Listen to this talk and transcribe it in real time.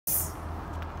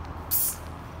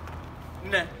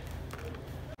Ne.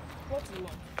 What do you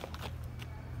want?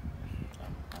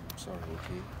 I'm sorry,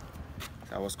 okay?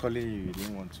 I was calling you, you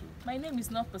didn't want to. My name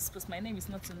is not Puspus, my name is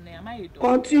not Tunne. Am I a dog?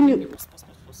 Continue. Puspus.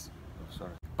 Oh,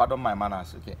 sorry. Pardon my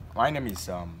manners, okay? My name is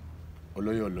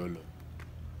Oloyo Lolo.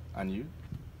 And you?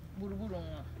 GBURU-GBURU.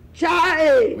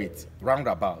 Chai! Wait,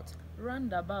 roundabout.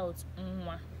 Roundabout.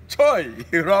 Choi!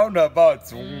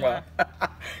 Roundabout.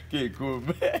 Okay, cool.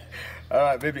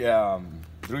 Alright, maybe the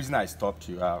reason I stopped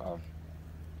you,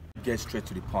 get straight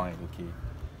to the point, okay?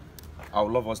 I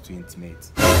would love us to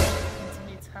intimate.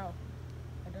 Intimate how?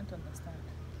 I don't understand.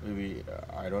 Maybe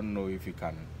I don't know if you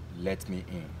can let me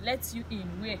in. Let you in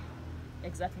where?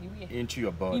 Exactly where? Into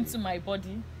your body. Into my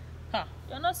body? Ha!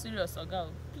 You're not serious, Oga.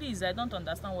 Please, I don't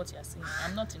understand what you're saying.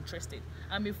 I'm not interested.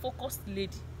 I'm a focused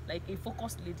lady. Like a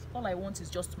focused lady. All I want is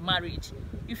just marriage.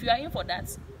 If you are in for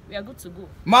that, we are good to go.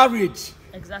 Marriage!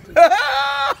 Exactly.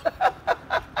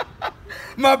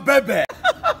 My baby!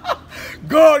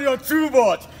 God, you're too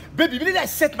much! Baby, the minute I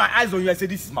set my eyes on you, I say,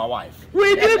 this is my wife. Will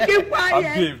you keep quiet? I'm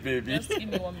game, baby. Just give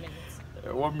me 1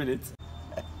 minute. 1 minute.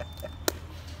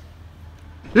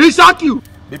 He shock you!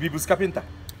 Baby, Buscapinta.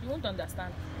 You won't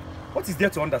understand. What is there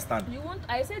to understand? You won't.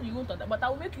 I said you won't understand, but I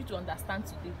will make you to understand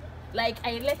today. Like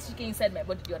I let Chike inside my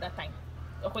body the other time.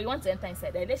 Okay, you want to enter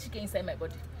inside? I let Chike inside my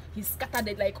body. He scattered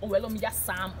it like, oh well, me just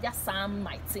Sam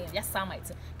my thing.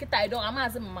 Kita I don't. I'm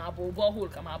asking my borehole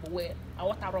come up where I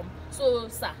water rum. So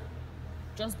sir,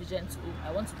 just be gentle.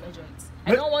 I want to measure it.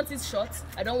 I don't want it short.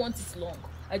 I don't want it long.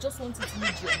 I just want it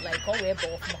medium, like all way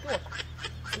above.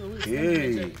 So wait,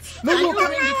 hey. No, you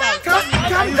bring it out.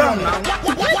 Calm down now.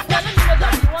 Wait, let me know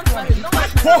that you want marriage.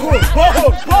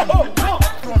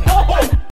 No,